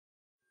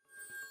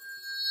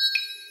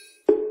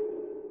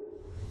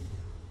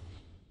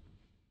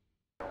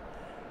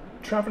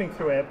travelling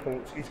through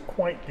airports is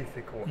quite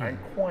difficult and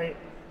quite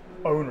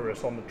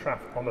onerous on the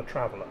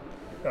traveller.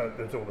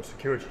 There's all the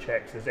security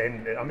checks.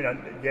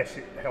 Yes,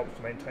 it helps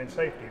to maintain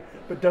safety,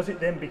 but does it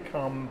then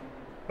become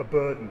a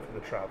burden for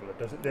the traveller?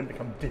 Does it then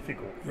become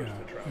difficult for us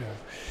to travel?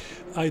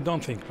 I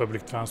don't think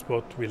public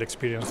transport will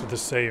experience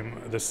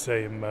the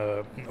same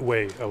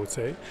way, I would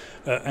say,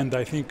 and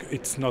I think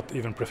it's not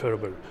even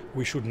preferable.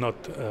 We should not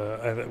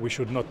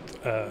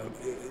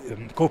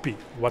copy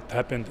what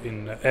happened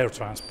in air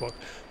transport.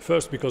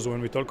 First, because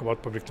when we talk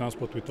about public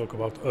transport, we talk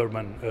about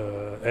urban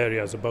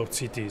areas, about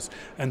cities,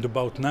 and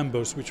about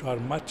numbers which are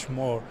much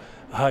more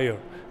higher.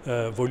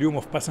 Volume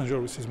of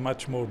passengers which is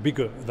much more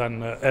bigger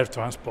than air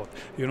transport.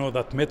 You know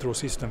that metro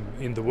system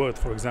in the world,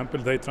 for example,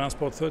 they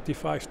transport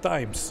 35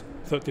 times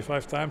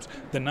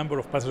the number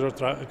of passengers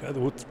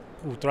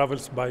who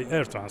travels by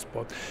air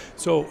transport.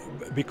 So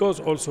because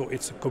also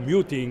it's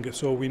commuting,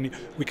 so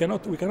we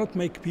cannot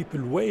make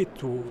people wait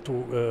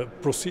to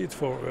proceed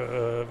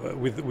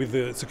with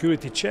the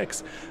security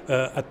checks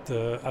at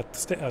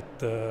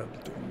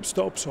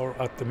stops or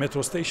at the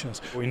metro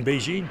stations. In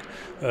Beijing,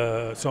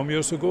 some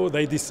years ago,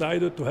 they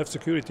decided to have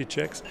security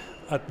checks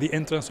at the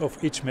entrance of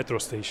each metro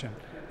station.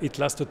 It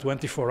lasted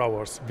 24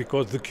 hours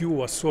because the queue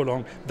was so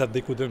long that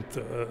they couldn't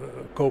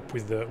cope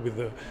with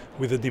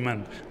the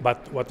demand.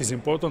 But what is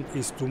important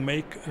is to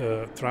make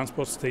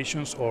transport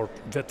stations or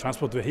the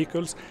transport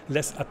vehicles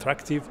less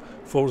attractive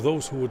for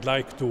those who would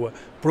like to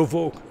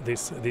provoke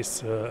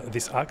these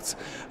acts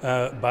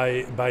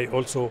by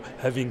also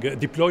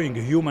deploying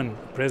human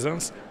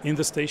presence in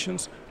the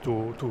stations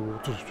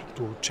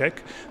to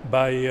check,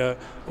 by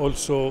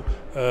also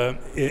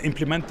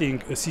implementing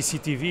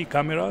CCTV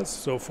cameras,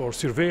 so for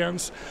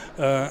surveillance,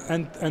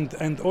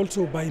 and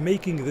also by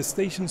making the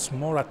stations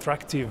more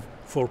attractive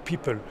for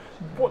people.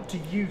 What do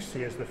you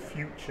see as the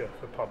future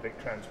for public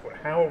transport?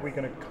 How are we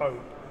going to cope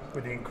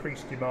with the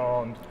increased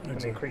demand and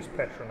the increased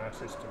pressure on our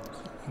systems?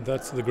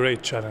 That's the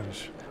great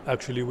challenge.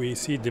 Actually, we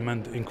see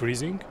demand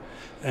increasing,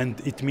 and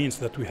it means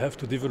that we have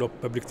to develop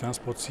public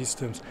transport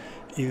systems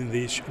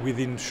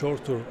within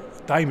shorter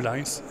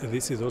timelines.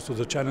 This is also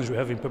the challenge we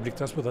have in public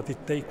transport, that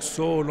it takes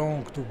so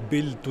long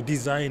to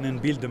design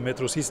and build a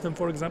metro system,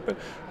 for example.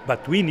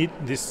 But we need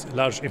this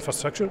large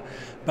infrastructure.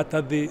 But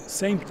at the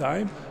same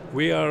time,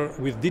 we are,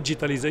 with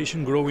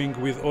digitalization growing,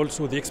 with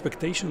also the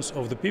expectations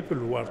of the people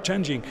who are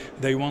changing.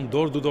 They want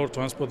door-to-door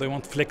transport, they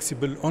want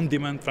flexible,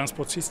 on-demand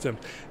transport system.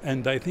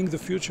 And I think the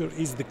future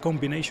is the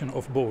combination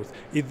of both,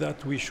 is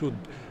that we should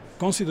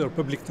consider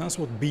public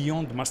transport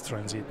beyond mass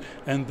transit,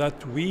 and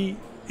that we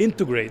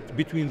integrate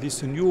between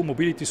these new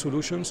mobility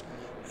solutions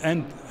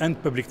and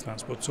public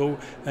transport. So,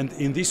 and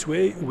in this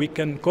way, we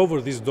can cover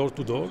this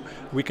door-to-door.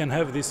 We can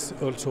have this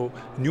also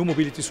new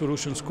mobility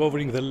solutions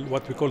covering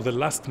what we call the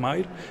last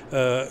mile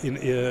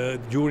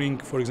during,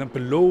 for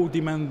example, low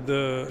demand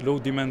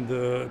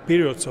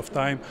periods of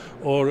time,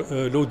 or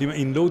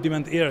in low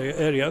demand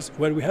areas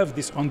where we have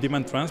this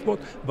on-demand transport.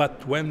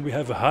 But when we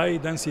have a high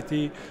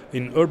density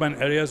in urban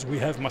areas, we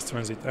have mass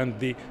transit. And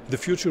the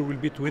future will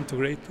be to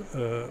integrate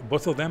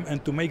both of them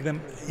and to make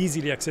them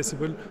easily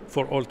accessible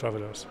for all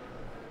travelers.